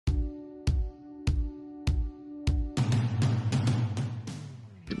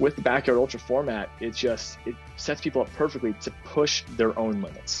with the backyard ultra format, it sets people up perfectly to push their own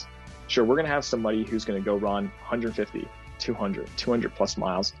limits. Sure, we're going to have somebody who's going to go run 150, 200 plus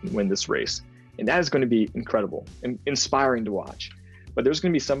miles and win this race. And that is going to be incredible and inspiring to watch. But there's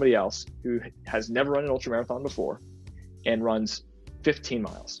going to be somebody else who has never run an ultra marathon before and runs 15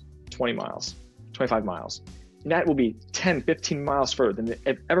 miles, 20 miles, 25 miles. And that will be 10, 15 miles further than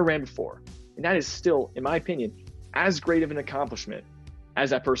they've ever ran before. And that is still, in my opinion, as great of an accomplishment as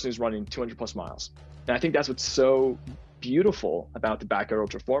that person who's running 200 plus miles. And I think that's what's so beautiful about the backyard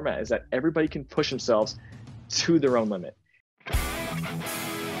ultra format, is that everybody can push themselves to their own limit.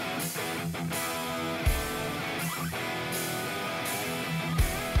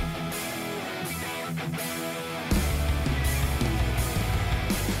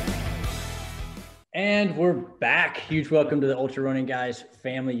 And we're back. Huge welcome to the Ultra Running Guys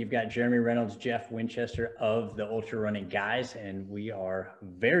family. You've got Jeremy Reynolds, Jeff Winchester of the Ultra Running Guys, and we are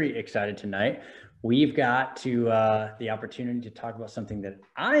very excited tonight. We've got the opportunity to talk about something that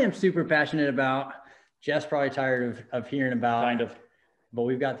I am super passionate about. Jeff's probably tired of hearing about. Kind of. But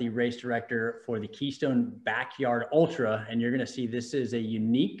we've got the race director for the Keystone Backyard Ultra, and you're going to see this is a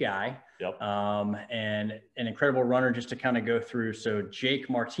unique guy. Yep. And an incredible runner just to kind of go through. So Jake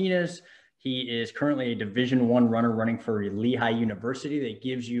Martinez. He is currently a Division I runner running for Lehigh University. That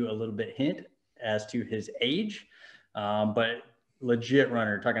gives you a little bit hint as to his age, but legit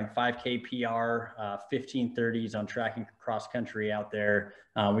runner, talking 5K PR, 1530s on track and cross country out there.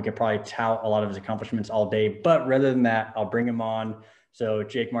 We could probably tout a lot of his accomplishments all day, but rather than that, I'll bring him on. So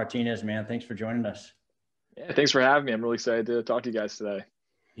Jake Martinez, man, thanks for joining us. Yeah, thanks for having me. I'm really excited to talk to you guys today.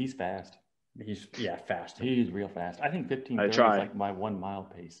 He's fast. He's fast. He's real fast. I think 15:30 is like my 1 mile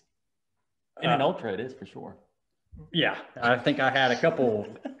pace. In an ultra, it is for sure. Yeah, I think I had a couple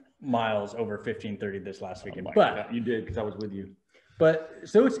miles over 15:30 this last weekend. But you did, because I was with you. But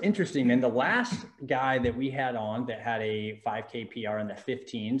so it's interesting. And the last guy that we had on that had a 5K PR in the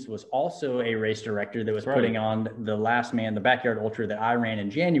 15s was also a race director that was putting on the Last Man, the Backyard Ultra that I ran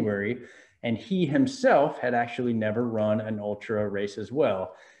in January. And he himself had actually never run an ultra race as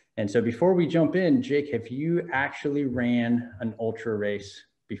well. And so before we jump in, Jake, have you actually ran an ultra race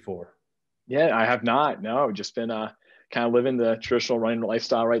before? Yeah, I have not. No, just been kind of living the traditional running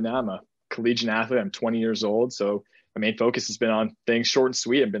lifestyle right now. I'm a collegiate athlete. I'm 20 years old. So my main focus has been on things short and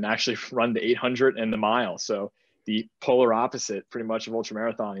sweet. I've been actually run the 800 and the mile. So the polar opposite pretty much of ultra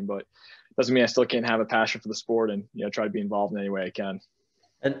marathoning, but doesn't mean I still can't have a passion for the sport and, try to be involved in any way I can.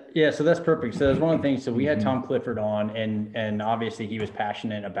 And yeah, so that's perfect. So that's one of the things. So we had Tom Clifford on, and obviously he was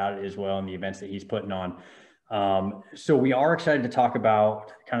passionate about it as well in the events that he's putting on. So we are excited to talk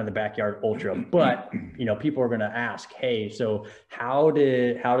about kind of the Backyard Ultra, but people are going to ask, hey, so how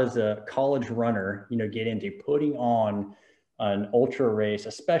does a college runner, get into putting on an ultra race,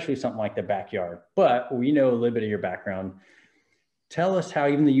 especially something like the Backyard? But we know a little bit of your background. Tell us how,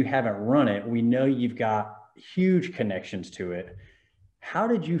 even though you haven't run it, we know you've got huge connections to it. How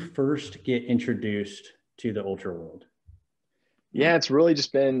did you first get introduced to the ultra world? Yeah, it's really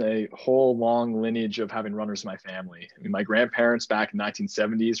just been a whole long lineage of having runners in my family. I mean, my grandparents back in the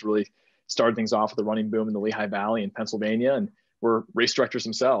 1970s really started things off with the running boom in the Lehigh Valley in Pennsylvania, and were race directors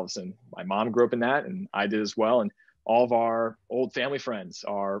themselves. And my mom grew up in that, and I did as well. And all of our old family friends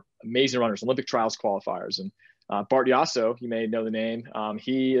are amazing runners, Olympic trials qualifiers. And Bart Yasso, you may know the name.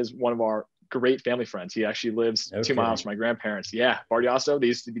 He is one of our great family friends. He actually lives 2 miles from my grandparents. Yeah, Bart Yasso. They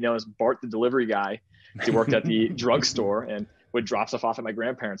used to be known as Bart the delivery guy. He worked at the drugstore and would drop stuff off at my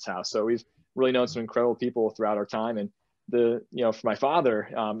grandparents' house. So we've really known some incredible people throughout our time. And for my father,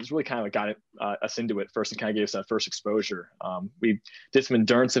 it's really kind of what got us into it first and kind of gave us that first exposure. We did some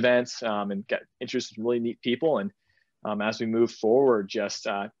endurance events and got introduced to some really neat people. And as we moved forward,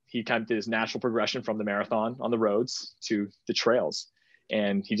 he kind of did his natural progression from the marathon on the roads to the trails.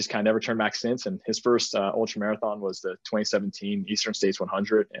 And he just kind of never turned back since. And his first ultra marathon was the 2017 Eastern States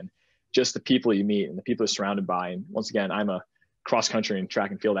 100. And just the people you meet and the people you're surrounded by. And once again, I'm a cross country and track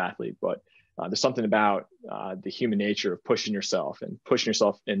and field athlete, but there's something about the human nature of pushing yourself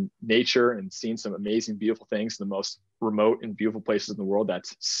in nature and seeing some amazing, beautiful things in the most remote and beautiful places in the world.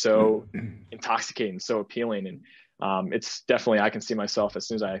 That's so intoxicating, so appealing. And it's definitely, I can see myself as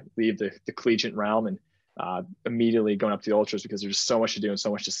soon as I leave the collegiate realm and immediately going up to the ultras, because there's just so much to do and so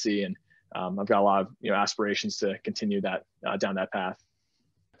much to see. And I've got a lot of aspirations to continue that down that path.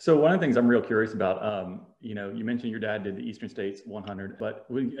 So one of the things I'm real curious about, you mentioned your dad did the Eastern States 100, but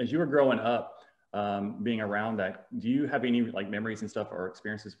as you were growing up, being around that, do you have any memories and stuff or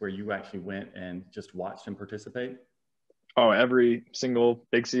experiences where you actually went and just watched him participate? Oh, every single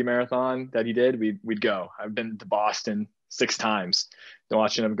big city marathon that he did, we'd go. I've been to Boston 6 times,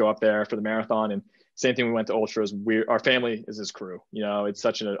 watching him go up there for the marathon. And same thing, we went to ultras. Our family is his crew. You know, it's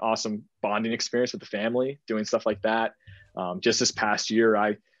such an awesome bonding experience with the family, doing stuff like that. Just this past year,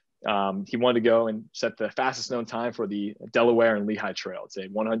 he wanted to go and set the fastest known time for the Delaware and Lehigh Trail. It's a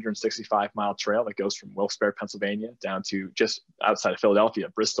 165-mile trail that goes from Wilkes-Barre, Pennsylvania, down to just outside of Philadelphia,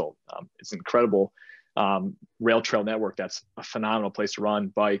 Bristol. It's an incredible rail trail network. That's a phenomenal place to run,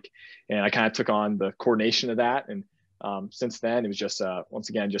 bike. And I kind of took on the coordination of that. And since then, it was just, once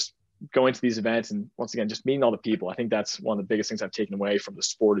again, just going to these events and once again, just meeting all the people. I think that's one of the biggest things I've taken away from the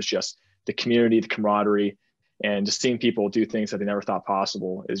sport is just the community, the camaraderie, and just seeing people do things that they never thought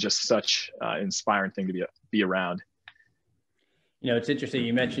possible is just such an inspiring thing to be around. You know, it's interesting.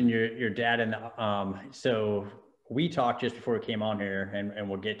 You mentioned your dad, and so we talked just before we came on here, and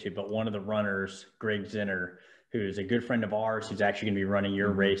we'll get to, but one of the runners, Greg Zinner, who's a good friend of ours, who's actually going to be running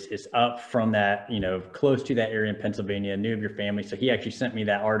your race, is up from that, you know, close to that area in Pennsylvania, knew of your family. So he actually sent me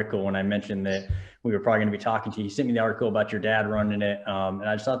that article when I mentioned that we were probably going to be talking to you. He sent me the article about your dad running it. And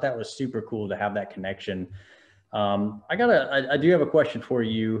I just thought that was super cool to have that connection. I do have a question for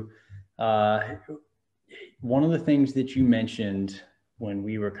you. One of the things that you mentioned when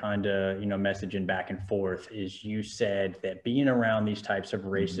we were kind of, you know, messaging back and forth is you said that being around these types of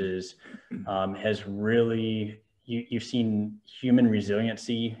races has really, you've seen human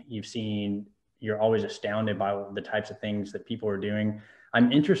resiliency. You're always astounded by the types of things that people are doing.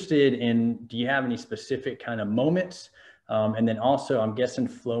 I'm interested in, do you have any specific kind of moments? And then also, I'm guessing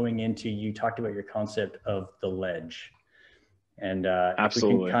flowing into, you talked about your concept of the ledge. And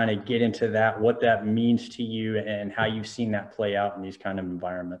Absolutely. If we can kind of get into that, what that means to you and how you've seen that play out in these kind of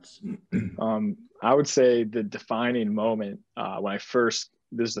environments. I would say the defining moment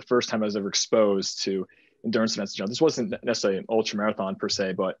this is the first time I was ever exposed to endurance events. This wasn't necessarily an ultra marathon per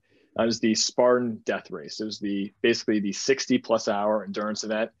se, but it was the Spartan Death Race. It was basically the 60+ hour endurance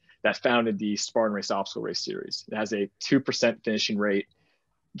event that founded the Spartan Race Obstacle Race Series. It has a 2% finishing rate,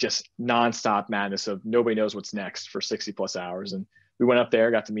 just nonstop madness of nobody knows what's next for 60+ hours. And we went up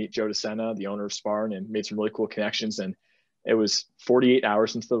there, got to meet Joe DeSena, the owner of Spartan, and made some really cool connections. And it was 48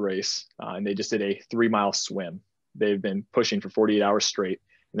 hours into the race, and they just did a 3-mile swim. They've been pushing for 48 hours straight,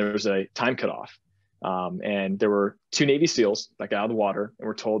 and there was a time cutoff. And there were 2 Navy SEALs that got out of the water and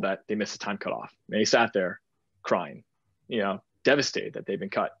were told that they missed the time cutoff. And they sat there crying, you know, devastated that they've been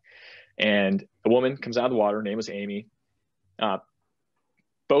cut. And a woman comes out of the water, her name was Amy,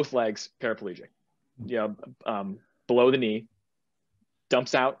 both legs paraplegic, below the knee,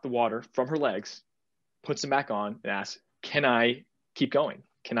 dumps out the water from her legs, puts them back on, and asks, "Can I keep going?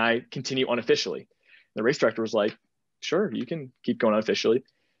 Can I continue unofficially?" The race director was like, "Sure, you can keep going unofficially."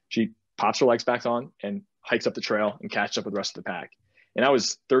 She pops her legs back on and hikes up the trail and catches up with the rest of the pack. And I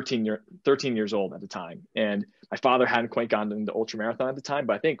was 13 years old at the time. And my father hadn't quite gotten into ultra marathon at the time,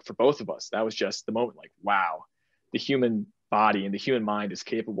 but I think for both of us, that was just the moment, like, wow, the human body and the human mind is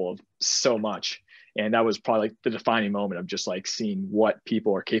capable of so much. And that was probably like the defining moment of just like seeing what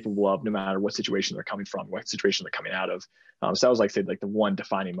people are capable of, no matter what situation they're coming from, what situation they're coming out of. So that was like, say, like the one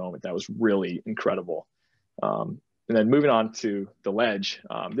defining moment that was really incredible. And then moving on to the ledge,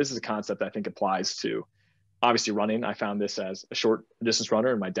 this is a concept I think applies to obviously running. I found this as a short distance runner,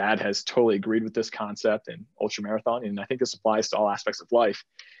 and my dad has totally agreed with this concept in ultra marathon. And I think this applies to all aspects of life,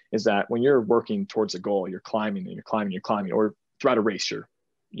 is that when you're working towards a goal, you're climbing and you're climbing, and you're climbing, or throughout a race, you're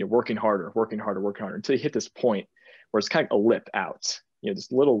working harder until you hit this point where it's kind of a lip out,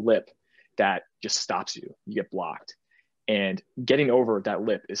 this little lip that just stops you. You get blocked. And getting over that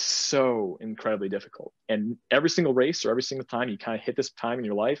lip is so incredibly difficult. And every single race or every single time you kind of hit this time in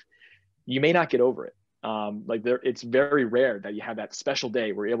your life, you may not get over it. It's very rare that you have that special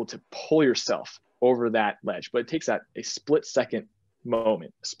day where you're able to pull yourself over that ledge, but it takes a split second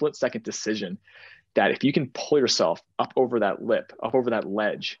moment, a split second decision that if you can pull yourself up over that lip, up over that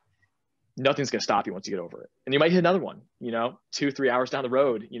ledge, nothing's going to stop you once you get over it. And you might hit another one, 2-3 hours down the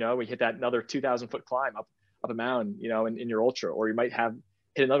road, we hit that another 2,000-foot climb up a mountain, in your ultra, or you might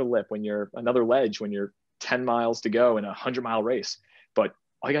hit another lip another ledge when you're 10 miles to go in a 100-mile race. But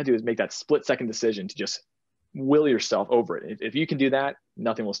all you got to do is make that split second decision to just will yourself over it. If you can do that,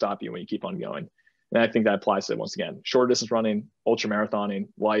 nothing will stop you when you keep on going. And I think that applies to, once again, short distance running, ultra marathoning,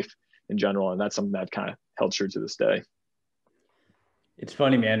 life in general. And that's something that kind of held true to this day. It's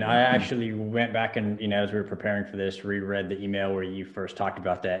funny, man. I actually went back and, as we were preparing for this, reread the email where you first talked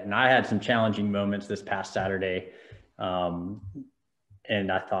about that. And I had some challenging moments this past Saturday. And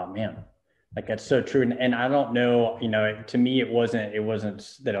I thought, man, like that's so true. And I don't know, to me, it wasn't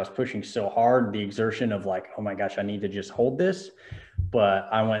that I was pushing so hard, the exertion of like, oh my gosh, I need to just hold this. but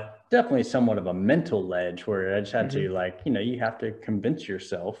I went definitely somewhat of a mental ledge where I just had to like, you have to convince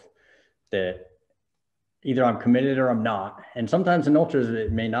yourself that either I'm committed or I'm not. And sometimes in ultras,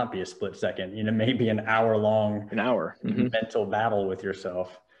 it may not be a split second, maybe an hour long mental battle with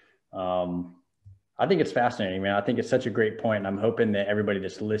yourself. I think it's fascinating, man. I think it's such a great point. And I'm hoping that everybody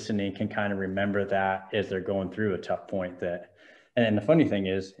that's listening can kind of remember that as they're going through a tough point. And the funny thing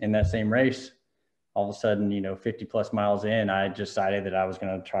is, in that same race, all of a sudden, 50 plus miles in, I decided that I was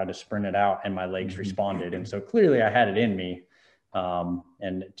going to try to sprint it out, and my legs responded. And so clearly I had it in me.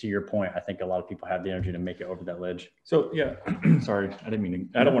 And to your point, I think a lot of people have the energy to make it over that ledge. So yeah, sorry, I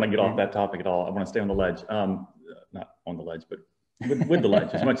don't want to get off that topic at all. I want to stay on the ledge. Not on the ledge, but with the ledge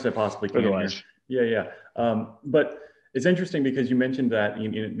as much as I possibly can. Yeah. But it's interesting because you mentioned that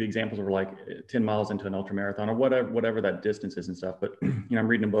the examples were like 10 miles into an ultra marathon or whatever that distance is and stuff. But I'm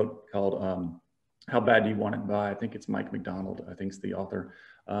reading a book called How Bad Do You Want It by, I think it's Mike McDonald, I think is the author.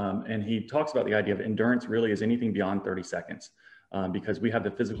 And he talks about the idea of endurance really is anything beyond 30 seconds. Because we have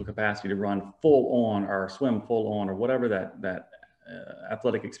the physical capacity to run full on or swim full on or whatever that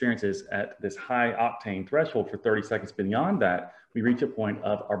athletic experience is at this high octane threshold for 30 seconds. Beyond that, we reach a point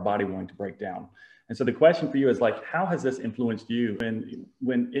of our body wanting to break down. And so the question for you is like, how has this influenced you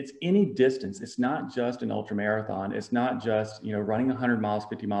when it's any distance? It's not just an ultra marathon. It's not just, running 100 miles,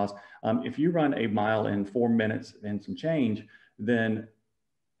 50 miles. If you run a mile in 4 minutes and some change, then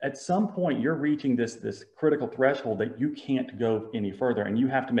at some point you're reaching this critical threshold that you can't go any further and you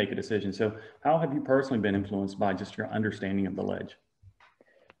have to make a decision. So how have you personally been influenced by just your understanding of the ledge?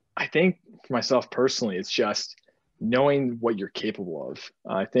 I think for myself personally, it's just knowing what you're capable of.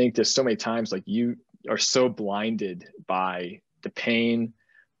 I think there's so many times like you are so blinded by the pain,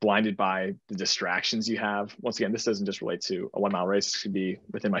 blinded by the distractions you have. Once again, this doesn't just relate to a 1 mile race. This could be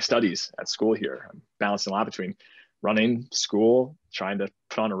within my studies at school here. I'm balancing a lot between running, school, trying to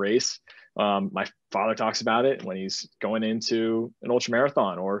put on a race. My father talks about it when he's going into an ultra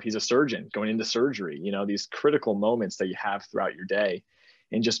marathon or he's a surgeon going into surgery, these critical moments that you have throughout your day,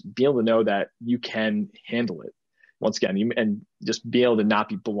 and just be able to know that you can handle it. Once again, and just be able to not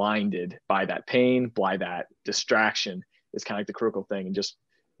be blinded by that pain, by that distraction is kind of like the critical thing. And just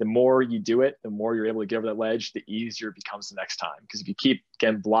the more you do it, the more you're able to get over that ledge, the easier it becomes the next time. Because if you keep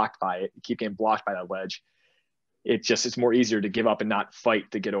getting blocked by it, you keep getting blocked by that ledge, it's more easier to give up and not fight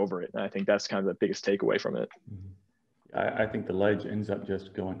to get over it. And I think that's kind of the biggest takeaway from it. I think the ledge ends up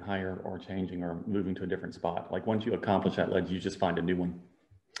just going higher or changing or moving to a different spot. Like once you accomplish that ledge, you just find a new one.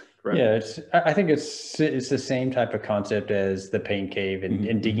 Correct. Yeah, I think it's the same type of concept as the pain cave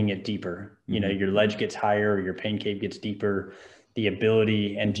and digging it deeper. Your ledge gets higher, your pain cave gets deeper. The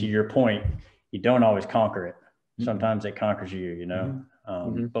ability, and to your point, you don't always conquer it. Sometimes it conquers you,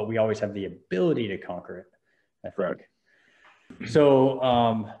 but we always have the ability to conquer it. Correct. So,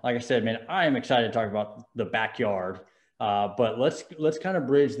 like I said, man, I am excited to talk about the backyard, but let's kind of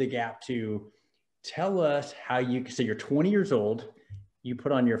bridge the gap to tell us how so you're 20 years old, you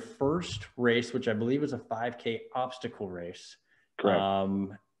put on your first race, which I believe was a 5K obstacle race. Correct.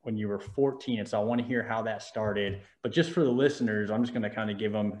 When you were 14. And so I want to hear how that started, but just for the listeners, I'm just going to kind of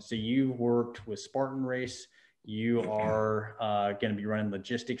give them, so you worked with Spartan Race. You are going to be running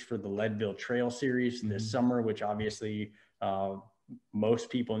logistics for the Leadville Trail Series this summer, which obviously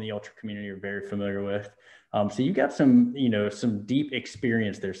most people in the ultra community are very familiar with. So you got some deep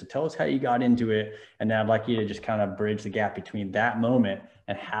experience there. So tell us how you got into it. And now I'd like you to just kind of bridge the gap between that moment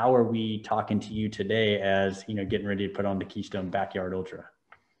and how are we talking to you today as, getting ready to put on the Keystone Backyard Ultra.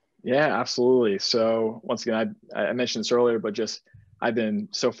 Yeah, absolutely. So once again, I mentioned this earlier, but just I've been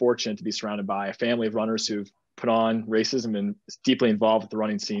so fortunate to be surrounded by a family of runners who've put on races and been deeply involved with the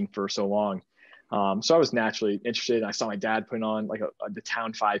running scene for so long. So I was naturally interested. I saw my dad putting on like the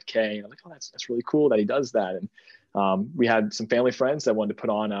town 5K, and I'm like, oh, that's really cool that he does that. And we had some family friends that wanted to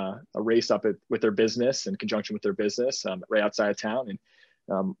put on a race up with their business in conjunction with their business right outside of town. And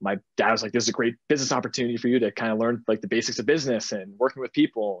my dad was like, this is a great business opportunity for you to kind of learn like the basics of business and working with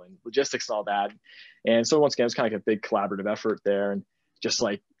people and logistics and all that. And so once again, it was kind of like a big collaborative effort there. And just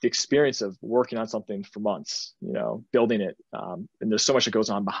like the experience of working on something for months, building it. And there's so much that goes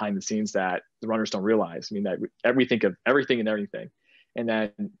on behind the scenes that the runners don't realize. I mean, that we think of everything and everything. And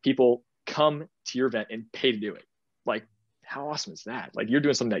then people come to your event and pay to do it. Like, how awesome is that? Like, you're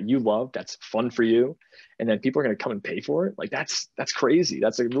doing something that you love, that's fun for you, and then people are going to come and pay for it. Like, that's crazy.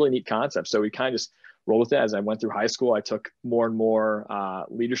 That's a really neat concept. So we kind of just roll with it. As I went through high school, I took more and more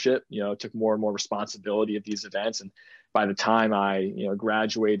leadership, took more and more responsibility of these events. And by the time I,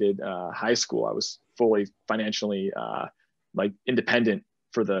 graduated high school, I was fully financially like independent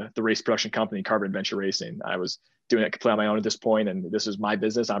for the race production company, Carbon Adventure Racing. I was doing it completely on my own at this point, and this is my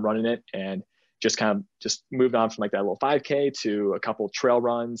business. I'm running it, and just kind of just moved on from like that little 5K to a couple trail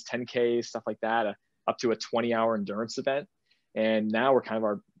runs, 10K, stuff like that, up to a 20-hour endurance event. And now we're kind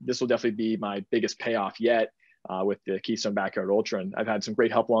of this will definitely be my biggest payoff yet with the Keystone Backyard Ultra. And I've had some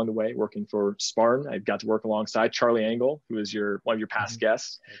great help along the way working for Spartan. I've got to work alongside Charlie Angle, who is one of your past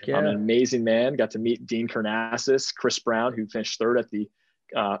guests. Yeah. An amazing man. Got to meet Dean Karnassus, Chris Brown, who finished third at the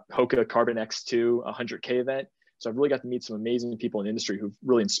Hoka Carbon X2 100K event. So I've really got to meet some amazing people in the industry who've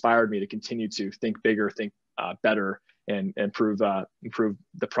really inspired me to continue to think bigger, think better, and improve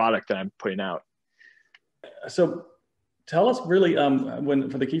the product that I'm putting out. So tell us really,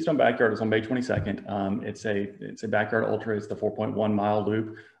 for the Keystone Backyard, it's on May 22nd. It's a Backyard Ultra. It's the 4.1 mile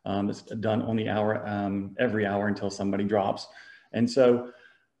loop. It's done on the hour, every hour until somebody drops. And so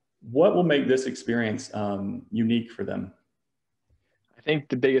what will make this experience unique for them? I think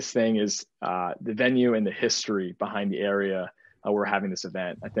the biggest thing is the venue and the history behind the area we're having this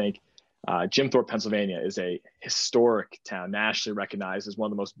event. I think Jim Thorpe, Pennsylvania is a historic town, nationally recognized as one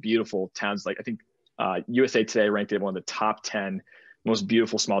of the most beautiful towns. Like I think USA Today ranked it one of the top 10 most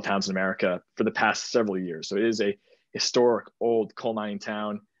beautiful small towns in America for the past several years. So it is a historic old coal mining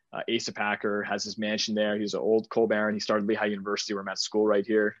town. Asa Packer has his mansion there. He's an old coal baron. He started Lehigh University, where I'm at school right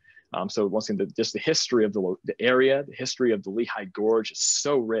here. So once again, just the history of the area, the history of the Lehigh Gorge is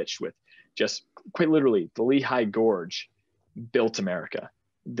so rich with just quite literally the Lehigh Gorge built America.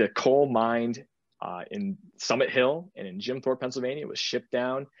 The coal mined in Summit Hill and in Jim Thorpe, Pennsylvania, was shipped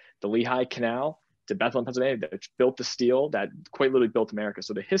down the Lehigh Canal to Bethlehem, Pennsylvania, that built the steel that quite literally built America.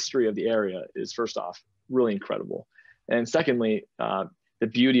 So the history of the area is, first off, really incredible. And secondly, the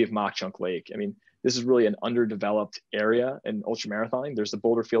beauty of Mock Chunk Lake. I mean, this is really an underdeveloped area in ultramarathoning. There's the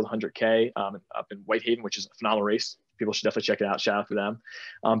Boulder Field 100K up in Whitehaven, which is a phenomenal race. People should definitely check it out. Shout out to them.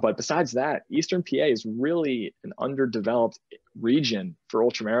 But besides that, Eastern PA is really an underdeveloped region for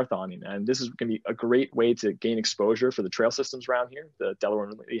ultramarathoning. And this is going to be a great way to gain exposure for the trail systems around here. The Delaware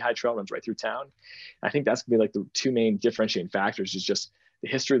and Lehigh Trail runs right through town. I think that's going to be like the two main differentiating factors, is just the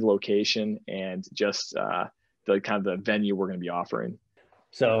history of the location and just the kind of the venue we're going to be offering.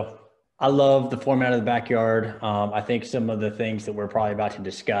 So I love the format of the backyard. I think some of the things that we're probably about to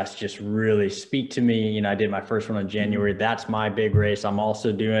discuss just really speak to me. You know, I did my first one in January. That's my big race. I'm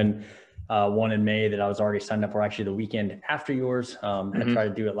also doing one in May that I was already signed up for, actually the weekend after yours. I tried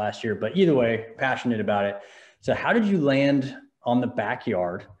to do it last year, but either way, passionate about it. So how did you land on the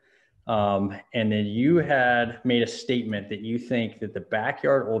backyard? And then you had made a statement that you think that the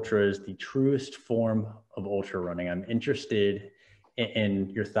Backyard Ultra is the truest form of ultra running. I'm interested in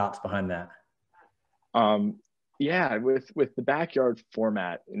your thoughts behind that. Yeah, with the backyard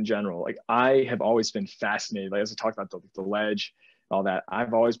format in general, like I have always been fascinated, like as I talked about the ledge, all that,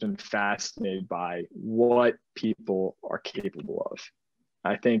 I've always been fascinated by what people are capable of.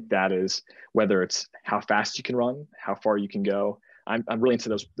 I think that is, whether it's how fast you can run, how far you can go. I'm really into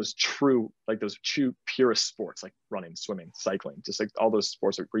those true purest sports, like running, swimming, cycling, just like all those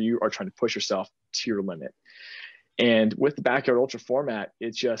sports where you are trying to push yourself to your limit. And with the Backyard Ultra format,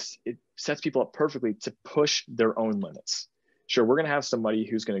 it sets people up perfectly to push their own limits. Sure, we're going to have somebody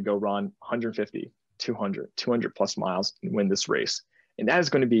who's going to go run 150, 200 plus miles and win this race. And that is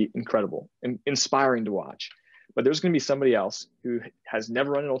going to be incredible and inspiring to watch. But there's going to be somebody else who has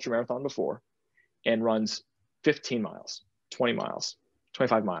never run an ultramarathon before and runs 15 miles, 20 miles,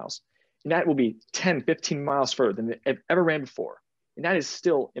 25 miles. And that will be 10, 15 miles further than they've ever ran before. And that is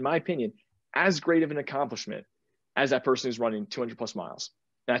still, in my opinion, as great of an accomplishment as that person who's running 200 plus miles.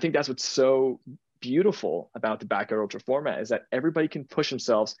 And I think that's what's so beautiful about the Backyard Ultra format, is that everybody can push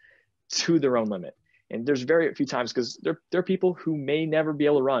themselves to their own limit. And there's very few times, because there are people who may never be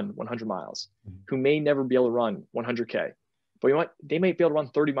able to run 100 miles, who may never be able to run 100K. But you know what? They might be able to run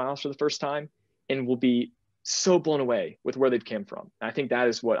 30 miles for the first time and will be so blown away with where they've come from. And I think that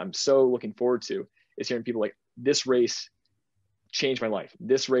is what I'm so looking forward to, is hearing people like, this race changed my life.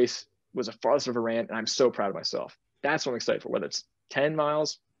 This race was the farthest I've ever ran, and I'm so proud of myself. That's what I'm excited for, whether it's 10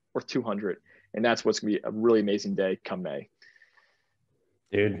 miles or 200. And that's what's going to be a really amazing day come May.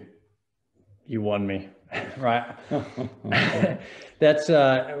 Dude, you won me, right? That's,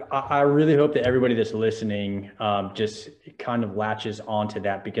 I really hope that everybody that's listening just kind of latches onto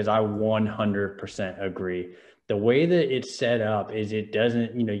that, because I 100% agree. The way that it's set up is it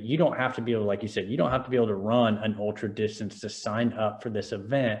doesn't, you don't have to be able, like you said, you don't have to be able to run an ultra distance to sign up for this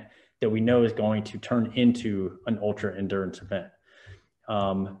event that we know is going to turn into an ultra endurance event.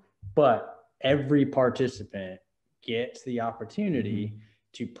 But every participant gets the opportunity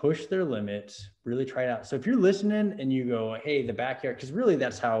to push their limits, really try it out. So if you're listening and you go, hey, the backyard, because really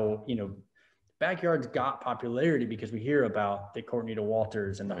that's how, backyards got popularity because we hear about the Courtney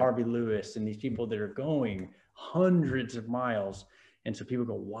Walters and the Harvey Lewis and these people that are going hundreds of miles. And so people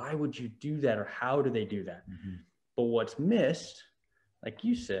go, why would you do that? Or how do they do that? Mm-hmm. But what's missed, like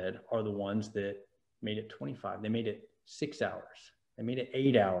you said, are the ones that made it 25. They made it 6 hours. They made it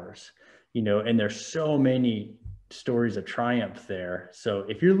 8 hours, you know, and there's so many stories of triumph there. So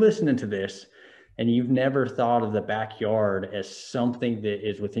if you're listening to this and you've never thought of the backyard as something that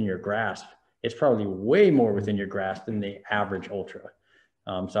is within your grasp, it's probably way more within your grasp than the average ultra.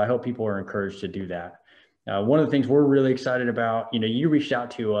 So I hope people are encouraged to do that. One of the things we're really excited about, you know, you reached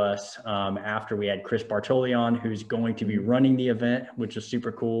out to us after we had Chris Bartoli on, who's going to be running the event, which is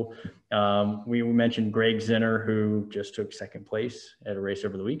super cool. We mentioned Greg Zinner, who just took second place at a race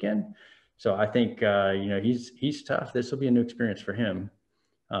over the weekend. So I think, you know, he's tough. This will be a new experience for him.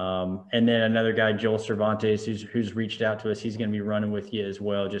 And then another guy, Joel Cervantes, who's reached out to us. He's going to be running with you as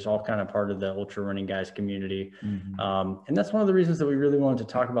well, just all kind of part of the ultra running guys community. Mm-hmm. And that's one of the reasons that we really wanted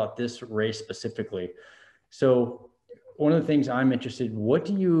to talk about this race specifically. So one of the things I'm interested in, what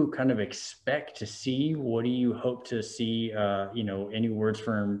do you kind of expect to see? What do you hope to see? You know, any words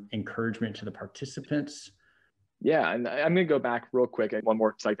for encouragement to the participants? Yeah, and I'm going to go back real quick. One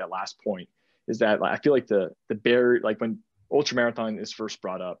more to like that last point is that I feel like the barrier, like when ultramarathon is first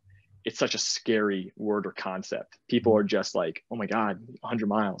brought up, it's such a scary word or concept. People are just like, oh my God, 100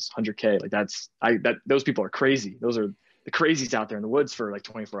 miles, 100K. Like those people are crazy. Those are the crazies out there in the woods for like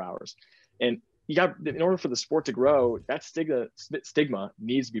 24 hours. And in order for the sport to grow, that stigma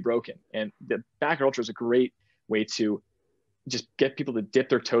needs to be broken. And the backyard ultra is a great way to just get people to dip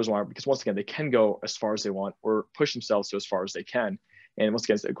their toes in water, because once again, they can go as far as they want or push themselves to as far as they can. And once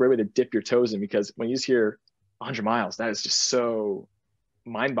again, it's a great way to dip your toes in, because when you just hear 100 miles, that is just so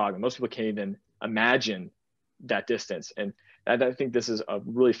mind-boggling. Most people can't even imagine that distance. And I think this is a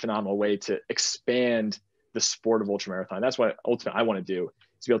really phenomenal way to expand the sport of ultramarathon. That's what ultimately I want to do,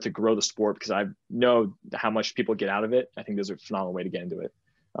 is be able to grow the sport, because I know how much people get out of it. I think there's a phenomenal way to get into it.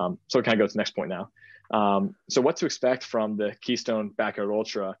 So it kind of goes to the next point now. So what to expect from the Keystone Backyard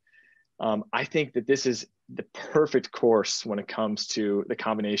Ultra? I think that this is the perfect course when it comes to the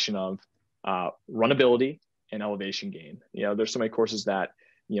combination of runnability and elevation gain. You know, there's so many courses that,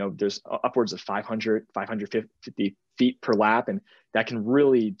 you know, there's upwards of 550 feet per lap, and that can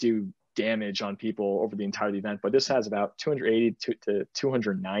really do damage on people over the entire event. But this has about 280 to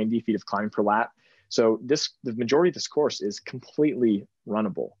 290 feet of climbing per lap. So the majority of this course is completely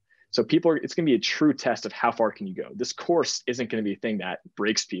runnable. So it's going to be a true test of how far can you go. This course isn't going to be a thing that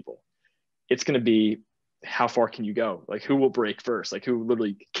breaks people. It's going to be how far can you go? Like, who will break first? Like, who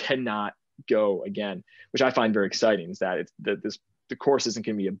literally cannot go again, which I find very exciting, is that the course isn't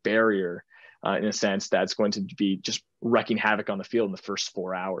going to be a barrier in a sense that's going to be just wrecking havoc on the field in the first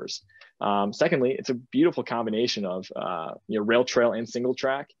 4 hours. Secondly, it's a beautiful combination of rail trail and single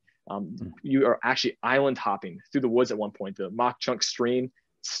track. You are actually island hopping through the woods at one point. The Mock Chunk stream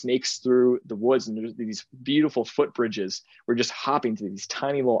snakes through the woods, and there's these beautiful footbridges. We're just hopping to these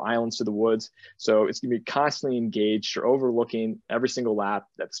tiny little islands to the woods. So it's going to be constantly engaged. You're overlooking every single lap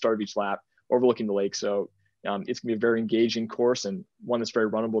at the start of each lap, overlooking the lake. So it's going to be a very engaging course, and one that's very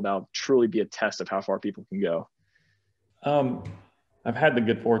runnable. That'll truly be a test of how far people can go. I've had the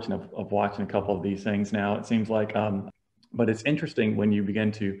good fortune of watching a couple of these things now, it seems like, but it's interesting when you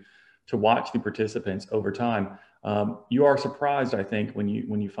begin to watch the participants over time. You are surprised, I think, when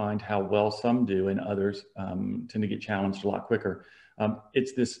you find how well some do and others tend to get challenged a lot quicker.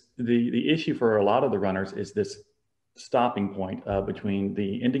 It's the issue for a lot of the runners is this stopping point between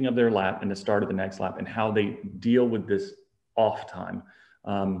the ending of their lap and the start of the next lap, and how they deal with this off time.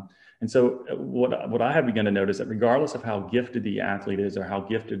 And so what I have begun to notice, that regardless of how gifted the athlete is or how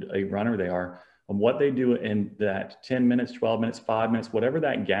gifted a runner they are, what they do in that 10 minutes, 12 minutes, 5 minutes, whatever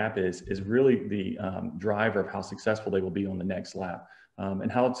that gap is really the driver of how successful they will be on the next lap,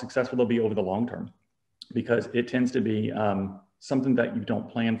 and how successful they'll be over the long term, because it tends to be something that you don't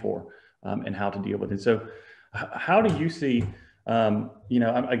plan for, and how to deal with it. So how do you see,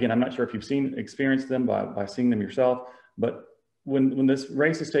 again, I'm not sure if you've experienced them by seeing them yourself, but when this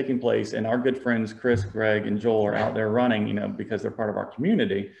race is taking place and our good friends, Chris, Greg, and Joel are out there running, because they're part of our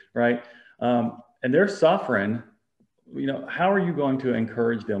community, right? And they're suffering, how are you going to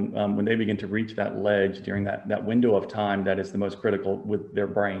encourage them when they begin to reach that ledge during that window of time that is the most critical with their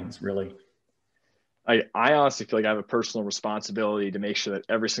brains, really? I honestly feel like I have a personal responsibility to make sure that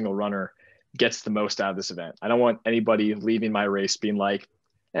every single runner gets the most out of this event. I don't want anybody leaving my race being like,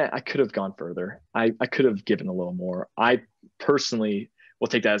 I could have gone further. I could have given a little more. I personally will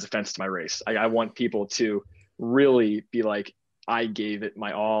take that as offense to my race. I want people to really be like, I gave it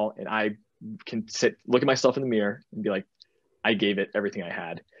my all, and I can look at myself in the mirror and be like, I gave it everything I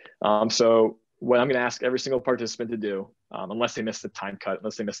had. So what I'm going to ask every single participant to do, unless they miss the time cut,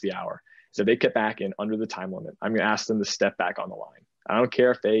 unless they miss the hour, so they get back in under the time limit, I'm going to ask them to step back on the line. I don't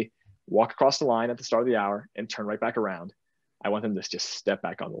care if they walk across the line at the start of the hour and turn right back around. I want them to just step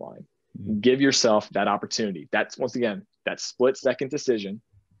back on the line. Mm-hmm. Give yourself that opportunity. That's, once again, that split second decision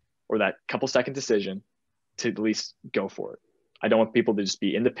or that couple second decision to at least go for it. I don't want people to just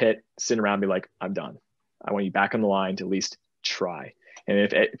be in the pit, sitting around and be like, I'm done. I want you back on the line to at least try.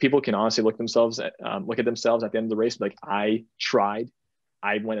 And if people can honestly look at themselves at the end of the race, like, I tried,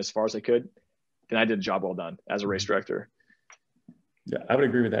 I went as far as I could, then I did a job well done as a race director. Yeah, I would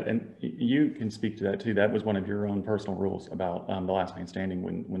agree with that. And you can speak to that too. That was one of your own personal rules about the last man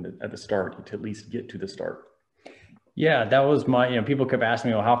standing at the start, to at least get to the start. Yeah, that was my, people kept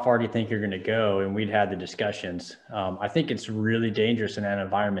asking me, well, how far do you think you're going to go? And we'd had the discussions. I think it's really dangerous in that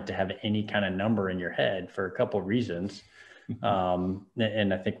environment to have any kind of number in your head for a couple of reasons.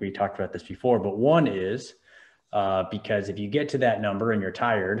 And I think we talked about this before, but one is because if you get to that number and you're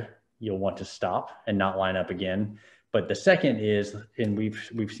tired, you'll want to stop and not line up again. But the second is, and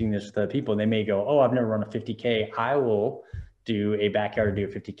we've seen this with people, they may go, oh, I've never run a 50K. I will do a backyard, do a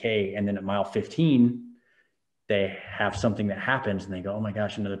 50K. And then at mile 15, they have something that happens and they go, oh my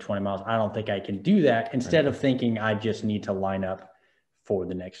gosh, another 20 miles. I don't think I can do that. Instead of thinking I just need to line up for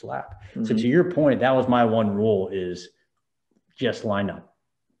the next lap. Mm-hmm. So to your point, that was my one rule, is just line up,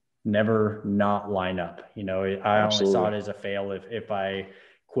 never not line up. I only saw it as a fail if I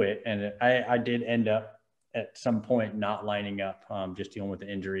quit. And I did end up at some point not lining up, just dealing with the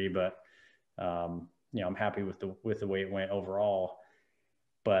injury, but I'm happy with the way it went overall.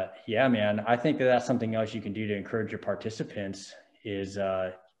 But yeah, man, I think that's something else you can do to encourage your participants is,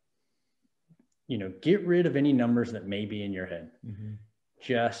 get rid of any numbers that may be in your head. Mm-hmm.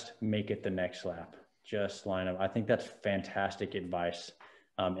 Just make it the next lap. Just line up. I think that's fantastic advice.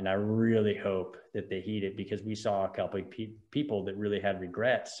 And I really hope that they heed it, because we saw a couple of people that really had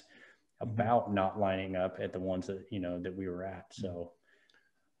regrets about not lining up at the ones that, that we were at. So.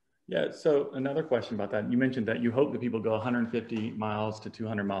 Yeah. So another question about that. You mentioned that you hope that people go 150 miles to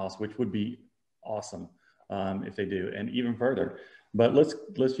 200 miles, which would be awesome if they do, and even further. But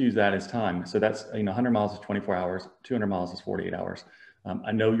let's use that as time. So that's, 100 miles is 24 hours, 200 miles is 48 hours.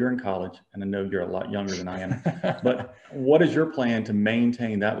 I know you're in college, and I know you're a lot younger than I am, but what is your plan to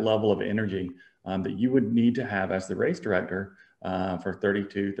maintain that level of energy that you would need to have as the race director for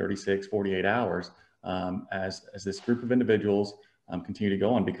 32, 36, 48 hours as this group of individuals continue to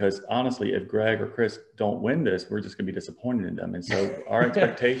go on? Because honestly, if Greg or Chris don't win this, we're just going to be disappointed in them. And so our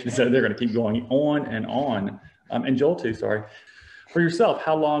expectation is that they're going to keep going on and on. And Joel too, sorry. For yourself,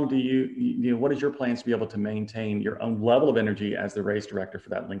 how long do you what is your plans to be able to maintain your own level of energy as the race director for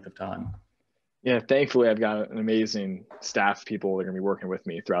that length of time? Yeah, thankfully I've got an amazing staff of people that are going to be working with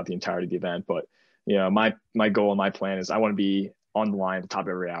me throughout the entirety of the event. But, my goal and my plan is I want to be on the line at the top of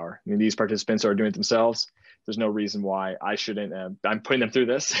every hour. I mean, these participants are doing it themselves. There's no reason why I shouldn't. I'm putting them through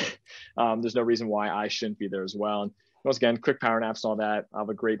this. There's no reason why I shouldn't be there as well. And once again, quick power naps and all that. I have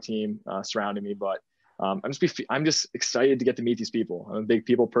a great team surrounding me, but I'm just excited to get to meet these people. I'm a big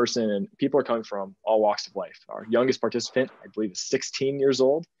people person, and people are coming from all walks of life. Our youngest participant, I believe, is 16 years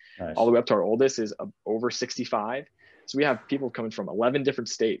old. Nice. All the way up to our oldest is over 65. So we have people coming from 11 different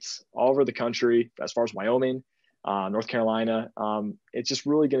states all over the country, as far as Wyoming, North Carolina. It's just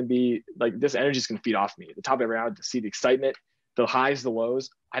really going to be like, this energy is going to feed off me at the top of every hour, to see the excitement, the highs, the lows.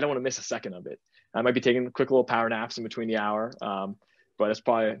 I don't want to miss a second of it. I might be taking quick little power naps in between the hour. But it's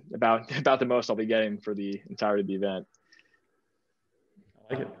probably about the most I'll be getting for the entirety of the event.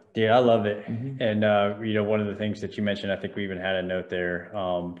 I like it. Yeah, I love it. Mm-hmm. And, one of the things that you mentioned, I think we even had a note there,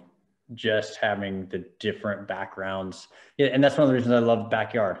 just having the different backgrounds. Yeah, and that's one of the reasons I love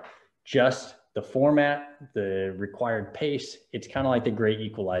backyard. Just the format, the required pace, it's kind of like the great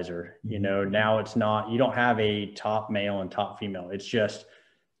equalizer. Mm-hmm. Now it's not, you don't have a top male and top female. It's just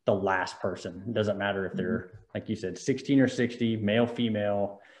the last person. It doesn't matter if they're, like you said, 16 or 60, male,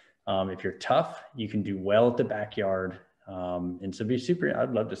 female. If you're tough, you can do well at the backyard. And so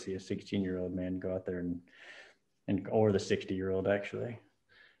I'd love to see a 16-year-old man go out there or the 60-year-old actually.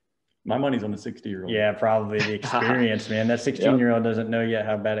 My money's on the 60-year-old. Yeah, probably the experience, man. That 16-year-old doesn't know yet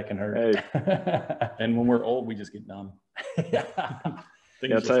how bad it can hurt. Hey. And when we're old, we just get numb. Yeah,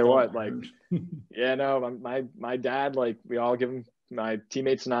 I'll tell you what, my dad, we all give him, my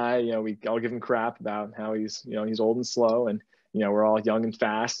teammates and I, we all give him crap about how he's old and slow, and, we're all young and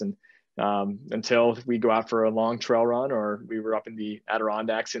fast. And until we go out for a long trail run, or we were up in the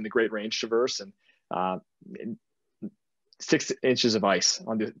Adirondacks in the Great Range Traverse, and 6 inches of ice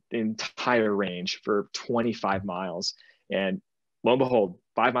on the entire range for 25 miles. And lo and behold,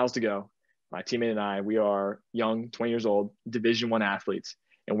 5 miles to go. My teammate and I, we are young, 20 years old, Division I athletes,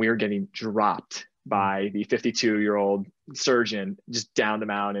 and we are getting dropped by the 52-year-old surgeon just down the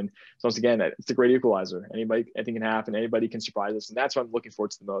mountain. So once again, it's a great equalizer. Anything can happen. Anybody can surprise us. And that's what I'm looking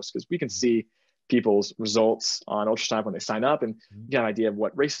forward to the most, because we can see people's results on ultrasound when they sign up, and you get an idea of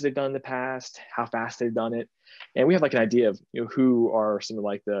what races they've done in the past, how fast they've done it. And we have like an idea of, who are some of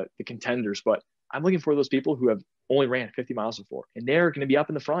like the contenders, but I'm looking for those people who have only ran 50 miles before, and they're going to be up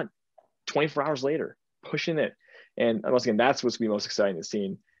in the front 24 hours later, pushing it. And once again, that's what's going to be most exciting, is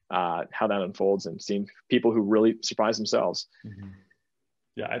seeing how that unfolds and seeing people who really surprise themselves. Mm-hmm.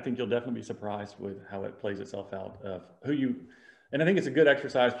 Yeah, I think you'll definitely be surprised with how it plays itself out of and I think it's a good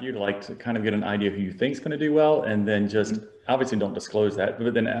exercise for you to kind of get an idea of who you think is going to do well, and then just obviously don't disclose that,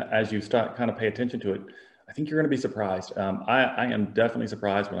 but then as you start kind of pay attention to it, I think you're going to be surprised. I am definitely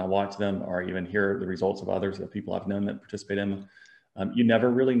surprised when I watch them or even hear the results of others, of people I've known that participate in them. You never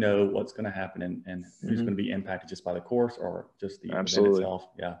really know what's going to happen and who's going to be impacted just by the course or just the event itself.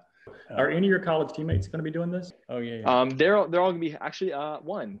 Yeah. Are any of your college teammates going to be doing this? Oh yeah. They're all going to be actually,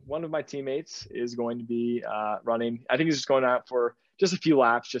 one of my teammates is going to be running. I think he's just going out for just a few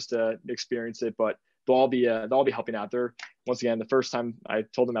laps just to experience it, but they'll all be helping out there. Once again, the first time I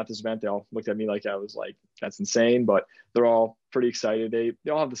told them at this event, they all looked at me like I was like, that's insane, but they're all pretty excited.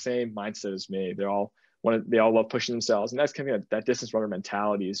 They all have the same mindset as me. They all love pushing themselves. And that's kind of that distance runner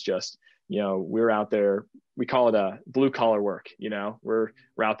mentality is just, we're out there, we call it a blue collar work. We're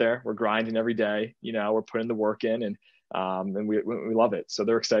out there, we're grinding every day, we're putting the work in, and we love it. So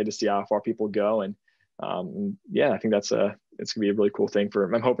they're excited to see how far people go. And yeah, I think it's gonna be a really cool thing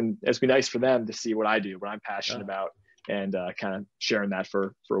I'm hoping it's be nice for them to see what I do, what I'm passionate about, and kind of sharing that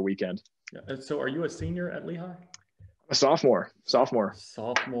for a weekend. Yeah. So are you a senior at Lehigh? A sophomore. Yes,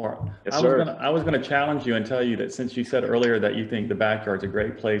 sir. I was gonna challenge you and tell you that since you said earlier that you think the backyard's a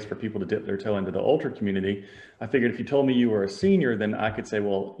great place for people to dip their toe into the ultra community, I figured if you told me you were a senior, then I could say,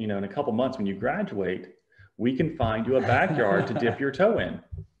 well, in a couple months when you graduate, we can find you a backyard to dip your toe in.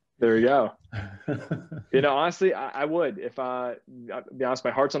 There you go. Honestly, I would, if I'll be honest,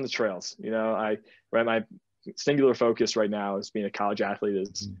 my heart's on the trails. My singular focus right now is being a college athlete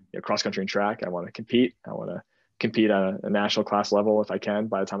is cross country and track. I want to compete. I want to compete at a national class level if I can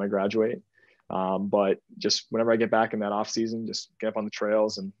by the time I graduate. But just whenever I get back in that off season, just get up on the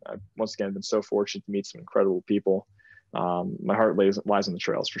trails. And I've once again been so fortunate to meet some incredible people. My heart lies on the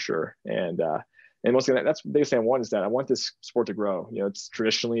trails for sure. And once again, that's the biggest thing I want, is that I want this sport to grow. It's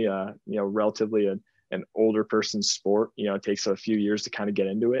traditionally, relatively an older person's sport. It takes a few years to kind of get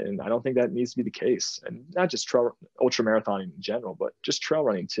into it. And I don't think that needs to be the case. And not just ultra marathoning in general, but just trail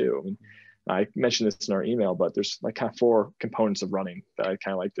running too. I mean, I mentioned this in our email, but there's like kind of 4 components of running that I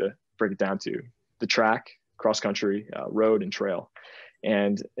kind of like to break it down to: the track, cross country, road, and trail.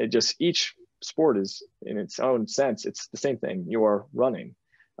 And each sport is, in its own sense, it's the same thing. You are running.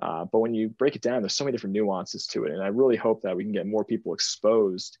 But when you break it down, there's so many different nuances to it. And I really hope that we can get more people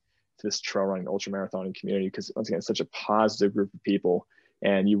exposed to this trail running, ultra marathoning community, because once again, it's such a positive group of people.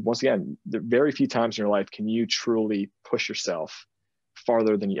 And once again, the very few times in your life can you truly push yourself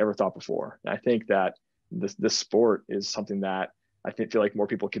farther than you ever thought before. And I think that this sport is something that I feel like more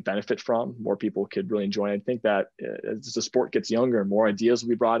people could benefit from, more people could really enjoy. I think that as the sport gets younger, more ideas will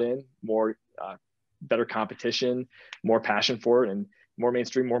be brought in, more better competition, more passion for it, and more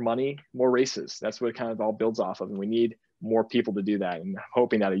mainstream, more money, more races. That's what it kind of all builds off of. And we need more people to do that. And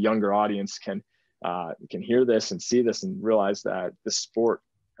hoping that a younger audience can hear this and see this and realize that the sport,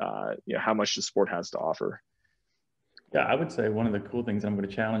 how much the sport has to offer. Yeah, I would say one of the cool things I'm going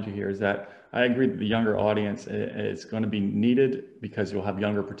to challenge you here is that I agree that the younger audience is going to be needed because you'll have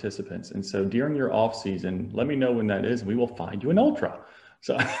younger participants. And so during your off season, let me know when that is. We will find you an ultra.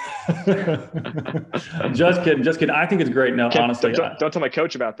 So just kidding. I think it's great. No, honestly, don't tell my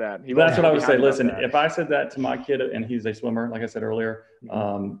coach about that. That's what I would say. Listen, if I said that to my kid and he's a swimmer, like I said earlier,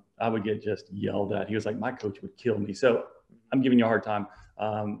 I would get just yelled at. He was like, my coach would kill me. So I'm giving you a hard time.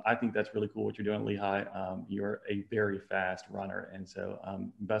 I think that's really cool what you're doing at Lehigh. You're a very fast runner. And so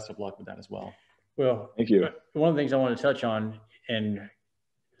best of luck with that as well. Well, thank you. One of the things I want to touch on, and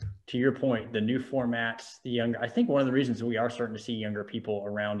to your point, the new formats, I think one of the reasons we are starting to see younger people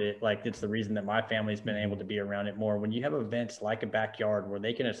around it, like it's the reason that my family's been able to be around it more. When you have events like a backyard where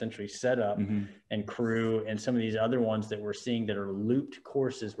they can essentially set up and crew, and some of these other ones that we're seeing that are looped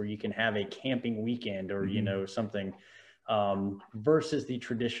courses where you can have a camping weekend or, something, versus the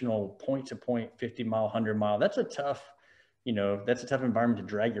traditional point to point 50 mile, 100 mile, that's a tough environment to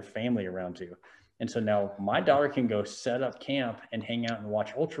drag your family around to. And so now my daughter can go set up camp and hang out and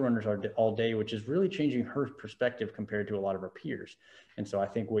watch ultra runners all day, which is really changing her perspective compared to a lot of her peers. And so I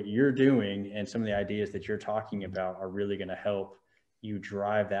think what you're doing and some of the ideas that you're talking about are really going to help you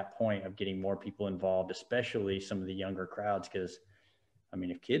drive that point of getting more people involved, especially some of the younger crowds. Because I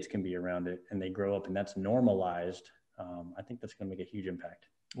mean, if kids can be around it and they grow up and that's normalized, I think that's going to make a huge impact.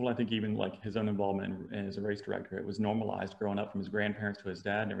 Well, I think even like his own involvement as a race director, it was normalized growing up from his grandparents to his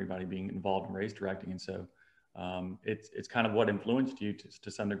dad and everybody being involved in race directing. And so it's kind of what influenced you to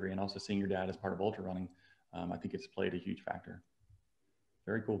some degree, and also seeing your dad as part of ultra running. I think it's played a huge factor.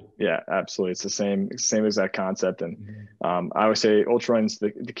 Very cool. Yeah, absolutely. It's the same exact concept. And I would say ultra runs,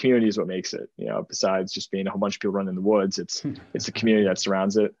 the community is what makes it, you know, besides just being a whole bunch of people running in the woods, it's the community that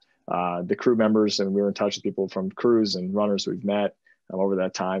surrounds it. The crew members, and we were in touch with people from crews and runners we've met over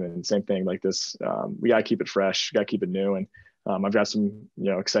that time. And same thing like this, we got to keep it fresh, got to keep it new. And I've got some,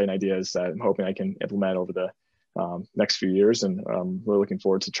 you know, exciting ideas that I'm hoping I can implement over the next few years. And we're looking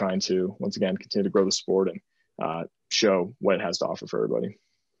forward to trying to, once again, continue to grow the sport and show what it has to offer for everybody.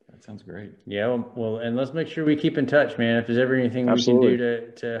 That sounds great. Yeah. Well, and let's make sure we keep in touch, man. If there's ever anything we can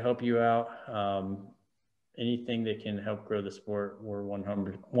do to help you out, anything that can help grow the sport, we're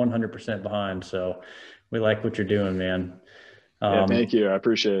 100% behind. So we like what you're doing, man. Yeah, thank you. I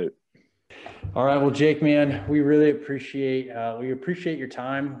appreciate it. All right. Well, Jake, man, we really appreciate your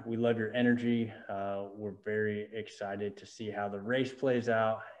time. We love your energy. We're very excited to see how the race plays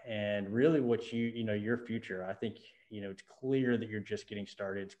out and really what your future. I think, it's clear that you're just getting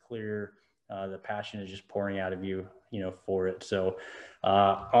started. It's clear the passion is just pouring out of you, for it. So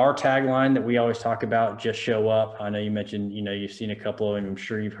our tagline that we always talk about, just show up. I know you mentioned, you've seen a couple of them. I'm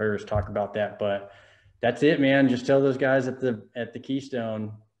sure you've heard us talk about that, but that's it, man. Just tell those guys at the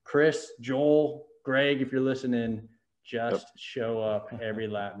Keystone, Chris, Joel, Greg, if you're listening, just show up every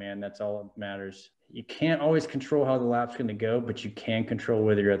lap, man. That's all that matters. You can't always control how the lap's going to go, but you can control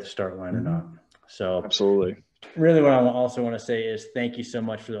whether you're at the start line or not. So absolutely. Really what I also want to say is thank you so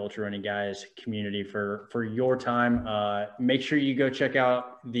much for the ultra running guys community for your time. Make sure you go check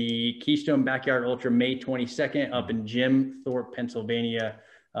out the Keystone Backyard Ultra May 22nd up in Jim Thorpe, Pennsylvania.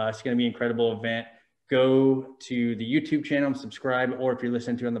 It's going to be an incredible event. Go to the YouTube channel and subscribe, or if you're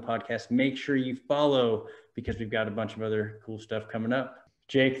listening to it on the podcast, make sure you follow because we've got a bunch of other cool stuff coming up.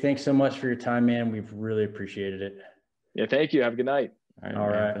 Jake, thanks so much for your time, man. We've really appreciated it. Yeah, thank you. Have a good night. All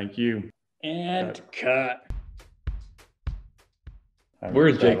right. Thank you. And cut.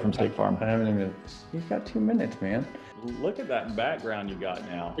 Where's Jake from State Farm? I haven't even. You've got 2 minutes, man. Look at that background you got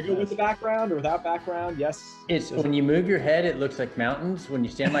now. To go with the background or without background? Yes. It's when you move your head, it looks like mountains. When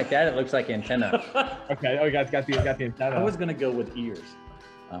you stand like that, it looks like antenna. Okay. Oh, you got the antenna. I was gonna go with ears.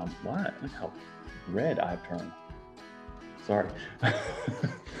 Why? Look how red I've turned. Sorry.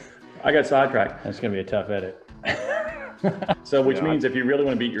 I got sidetracked. That's gonna be a tough edit. So, which means if you really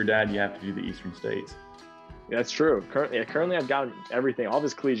want to beat your dad, you have to do the Eastern States. Yeah, that's true. Currently I've got everything, all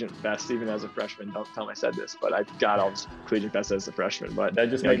his collegiate best, even as a freshman. Don't tell him I said this, but I've got all his collegiate best as a freshman. But that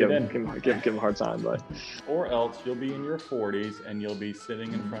just make it in. Give him a hard time. But or else you'll be in your 40s and you'll be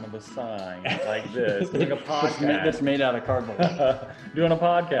sitting in front of a sign like this, doing a podcast that's made out of cardboard. Doing a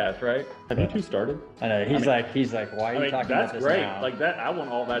podcast, right? Have you two started? I know. He's like, why are you talking about this great. now? Like that, I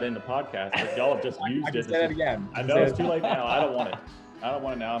want all that in the podcast, but y'all have just used I can it. say that again. I know it's too late now. I don't want it. I don't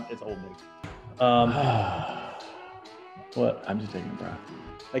want it now. It's old news. What? I'm just taking a breath.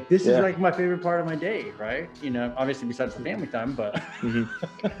 Like this is like my favorite part of my day, right? Obviously besides the family time, but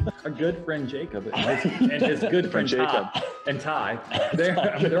our good friend Jacob and his good friend Jacob and Ty,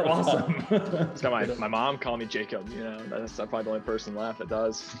 they're awesome. It's got my mom call me Jacob. That's probably the only person left that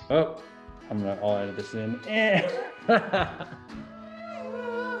does. Oh, I'll edit this in.